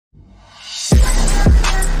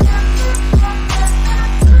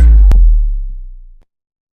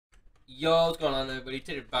Yo, what's going on, everybody?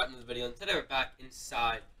 Today we're back in this video, and today we're back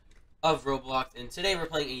inside of Roblox, and today we're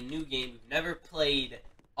playing a new game we've never played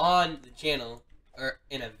on the channel, or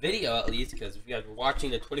in a video at least, because if you guys were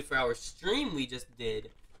watching the 24-hour stream we just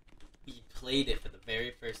did, we played it for the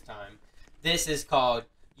very first time. This is called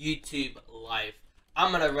YouTube Life.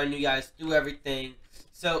 I'm gonna run you guys through everything.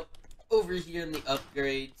 So, over here in the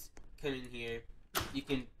upgrades, come in here, you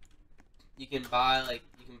can buy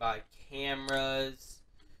cameras.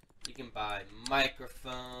 You can buy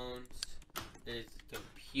microphones. There's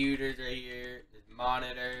computers right here. There's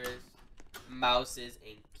monitors, mouses,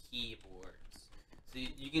 and keyboards. So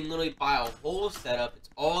you can literally buy a whole setup.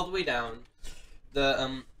 It's all the way down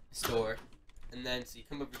the store. And then so you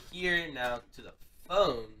come over here now to the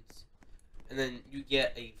phones, and then you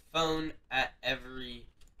get a phone at every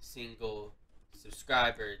single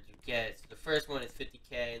subscriber you get. So the first one is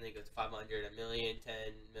 50K, and then it goes to 500, a million, 10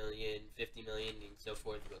 million, 50 million, and so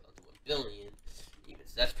forth. It goes on to 1 billion. Even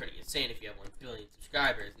so, that's pretty insane if you have 1 billion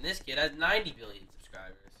subscribers. And this kid has 90 billion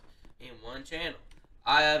subscribers in one channel.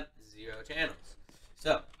 I have 0 channels.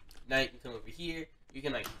 So now you can come over here. You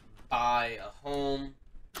can buy a home.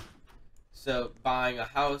 So buying a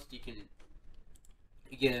house, you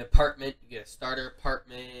get an apartment. You get a starter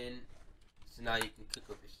apartment. So now you can click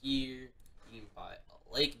over here. You can buy a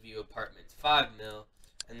Lakeview apartment, 5 mil,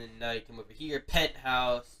 and then now you come over here,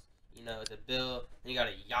 penthouse, it's a bill, and you got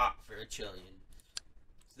a yacht for $1 trillion.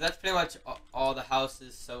 So that's pretty much all the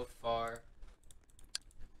houses so far.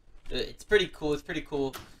 It's pretty cool. So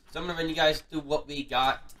I'm gonna run you guys through what we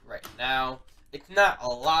got right now. It's not a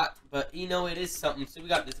lot, but it is something. So we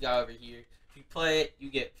got this guy over here. If you play it, you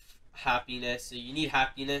get happiness. So you need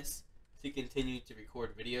happiness to continue to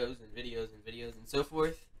record videos and so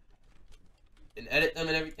forth, and edit them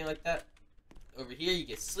and everything like that. Over here you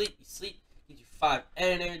get sleep. You sleep, gives you 5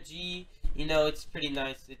 energy. It's pretty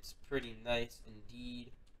nice. It's pretty nice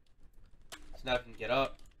indeed. So now I can get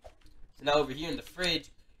up. So now over here in the fridge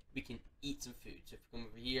we can eat some food. So if you come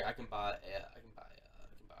over here, I can buy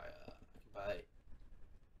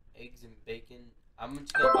eggs and bacon. I'm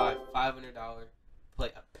just gonna buy a $500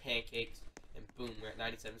 plate of pancakes, and boom, we're at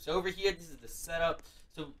 97. So over here, this is the setup.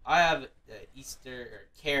 So I have Easter or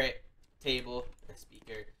carrot table and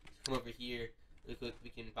speaker. Come over here. We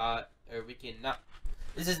can buy, or we can not.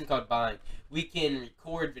 This isn't called buying. We can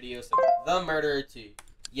record videos. So The Murderer 2.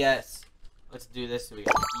 Yes. Let's do this. So we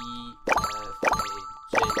got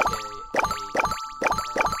E-F-A-J-K-A.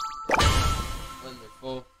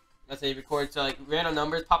 Wonderful. That's how you record. So random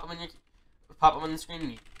numbers pop up on the screen.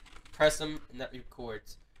 And you press them, and that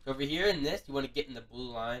records. So over here in this, you want to get in the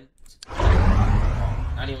blue line.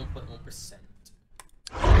 91.1%.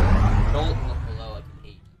 Don't look below like an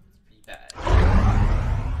 80. It's pretty bad.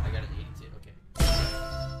 I got an 82. Okay.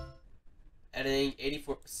 Editing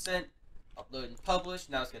 84%. Upload and publish.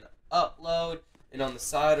 Now it's gonna upload, and on the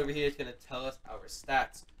side over here, it's gonna tell us our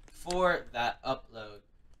stats for that upload,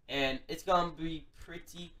 and it's gonna be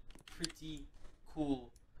pretty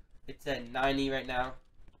cool. It's at 90 right now,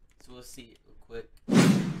 so we'll see it real quick.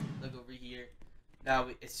 Look over here. Now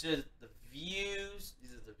it shows the views.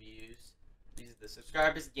 These are the views. These are the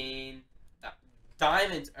subscribers gained,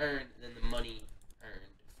 diamonds earned, and then the money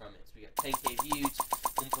earned from it. So we got 10K views,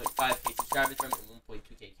 1.5K subscribers from it, and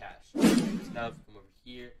 1.2K cash. So now if we come over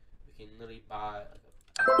here, we can literally buy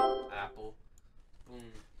an apple.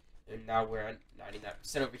 Boom. And now we're at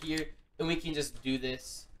 99% over here. And we can just do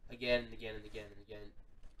this again and again and again and again.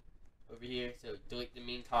 Over here. So delete the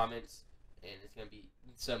mean comments. And it's going to be,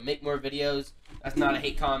 so make more videos. That's not a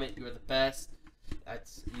hate comment. You are the best.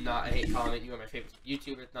 That's not a hate comment. You are my favorite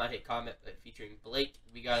YouTuber. It's not a hate comment, but featuring Blake.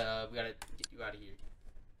 We gotta get you out of here.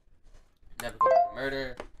 Now we go to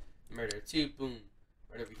the murder 2. Boom,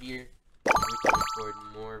 right over here. We can record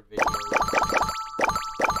more videos.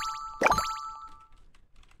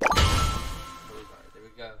 There we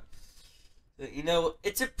go. So,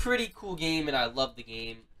 it's a pretty cool game, and I love the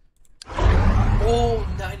game. Oh,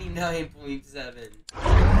 99.7.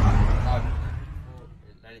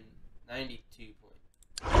 92 point.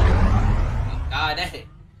 God dang.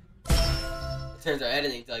 It turns our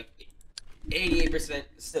editing to 88%.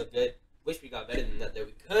 It's still good. Wish we got better than that though.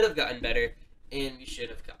 We could have gotten better, and we should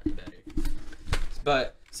have gotten better.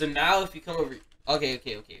 But so now if you come over, okay.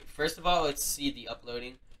 First of all, let's see the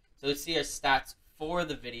uploading. So let's see our stats for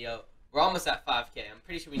the video. We're almost at 5K. I'm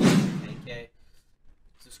pretty sure we need 10K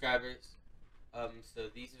subscribers. So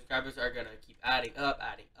these subscribers are gonna keep adding up.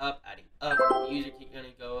 The user keep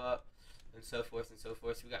gonna go up, and so forth and so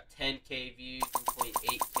forth. So we got 10K views,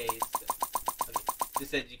 1.8K. Okay, this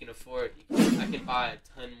says you can afford. I can buy a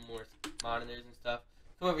ton more monitors and stuff.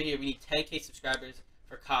 Come over here. We need 10K subscribers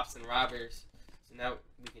for cops and robbers. So now what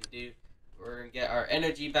we can do, we're gonna get our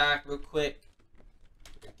energy back real quick.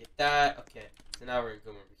 We're gonna get that. Okay. So now we're gonna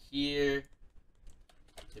come over here.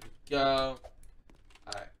 There we go.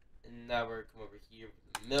 Alright. And now we're gonna come over here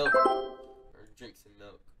with the milk. We're gonna drink some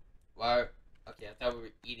milk. Why? Okay, I thought we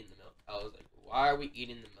were eating the milk. I was like, why are we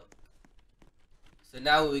eating the milk? So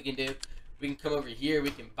now what we can do, we can come over here.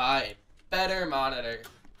 We can buy a better monitor.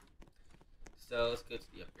 So let's go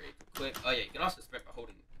to the upgrade real quick. Oh yeah, you can also spread by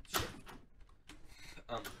holding shift.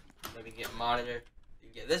 Then we can get a monitor. We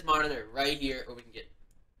can get this monitor right here, or we can get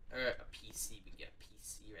a PC. We can get a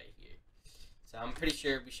PC right here. So I'm pretty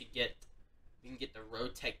sure we can get the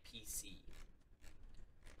Rotech PC.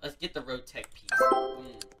 Let's get the Rotech PC.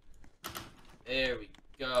 Boom. There we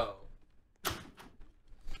go.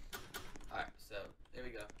 Alright, so there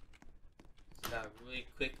we go. So now really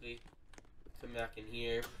quickly, come back in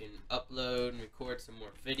here. We can upload and record some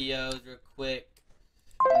more videos real quick.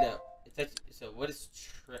 No, it's actually, so what is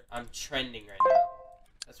I'm trending right now.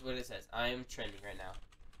 That's what it says. I am trending right now.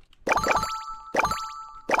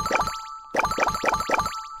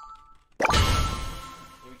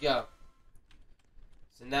 Here we go.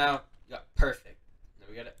 So now you got perfect. Now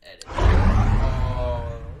we gotta edit.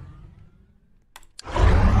 Oh.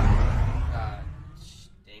 God,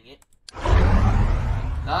 dang it.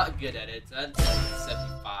 Not good edit. That's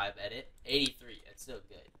 75 edit. 83. That's still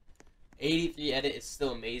good. 83 edit is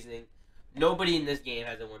still amazing. Nobody in this game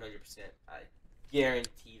has a 100%. I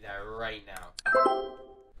guarantee that right now.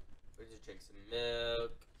 We'll just drink some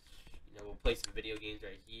milk. You know, we'll play some video games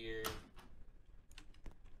right here.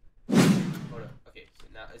 Hold up. Okay, so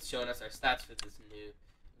now it's showing us our stats for this new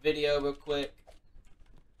video real quick.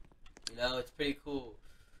 You know, it's pretty cool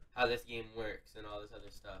how this game works and all this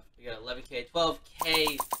other stuff. We got 11K,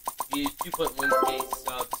 12K views, 2.1K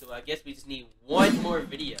subs. So I guess we just need one more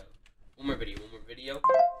video. One more video.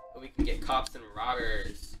 But we can get cops and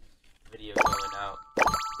robbers video going out.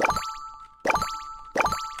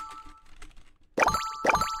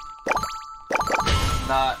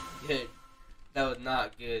 Not good. That was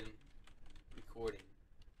not good recording.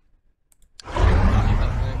 Ooh,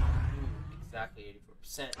 exactly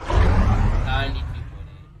 84%. 92.8 is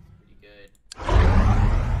pretty good. 83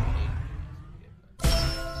 is pretty good.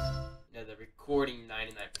 No, the recording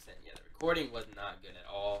 99%. Yeah, the recording was not good at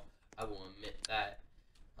all. I will admit that.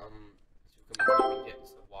 So come over here, we can get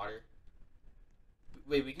some water.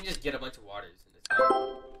 Wait, we can just get a bunch of waters in this game.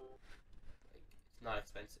 Like, it's not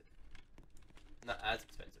expensive. Not as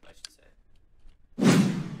expensive, I should say.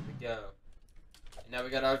 Here we go. And now we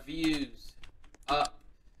got our views up.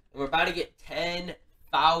 And we're about to get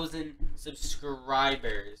 10,000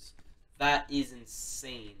 subscribers. That is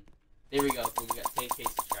insane. There we go. Boom, we got 10K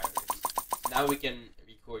subscribers. Now we can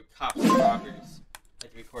record cops and robbers.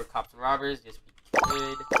 Like record cops and robbers. Yes, we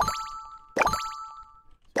could.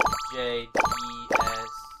 J, D, S.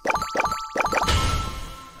 Okay,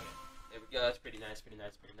 there we go. That's pretty nice. Pretty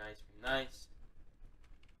nice. Okay,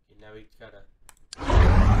 now we got a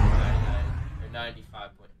 99 or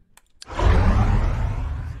 95 point.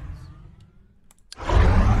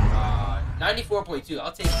 94.2.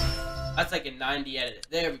 I'll take. That's like a 90 edit.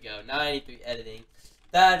 There we go. 93 editing.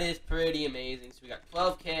 That is pretty amazing. So we got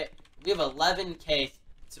 12K. We have 11K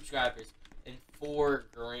subscribers and 4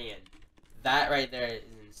 grand. That right there is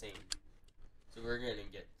insane. So we're gonna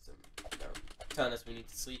get some, you know, telling us we need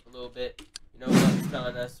to sleep a little bit. You know what? It's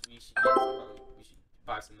telling us we should get some, we should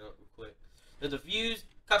buy some milk real quick. So the views,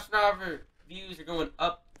 cops and robber views are going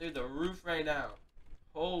up through the roof right now.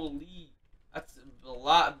 Holy, that's a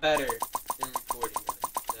lot better than recording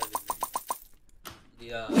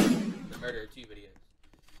the other videos. The Murder 2 videos.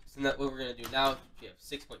 So that's what we're gonna do now. We have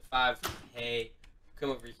 6.5K. Come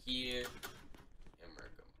over here.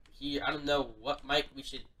 Here, I don't know what mic we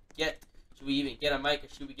should get. Should we even get a mic, or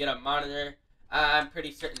should we get a monitor? I'm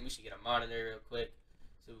pretty certain we should get a monitor real quick.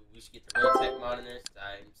 So we should get the Rotech monitors.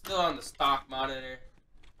 I'm still on the stock monitor.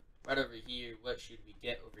 Right over here. What should we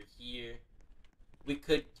get over here? We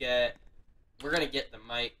could get. We're gonna get the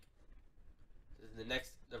mic. The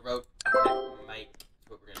Rotech mic is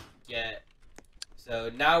what we're gonna get.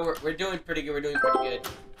 So now we're doing pretty good. We're doing pretty good,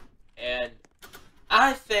 and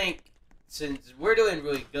I think, since we're doing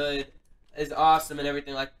really good, is awesome and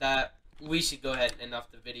everything like that, we should go ahead and end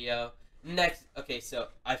off the video. Next, okay, so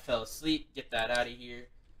I fell asleep. Get that out of here.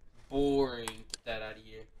 Boring. Get that out of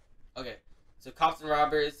here. Okay, so cops and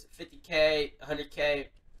robbers, 50K, 100K,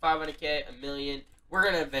 500K, a million. We're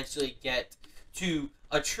gonna eventually get to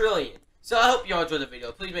a trillion. So I hope you all enjoyed the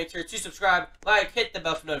video. Please make sure to subscribe, like, hit the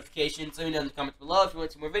bell for notifications. Let me know in the comments below if you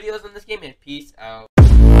want to see more videos on this game, and peace out.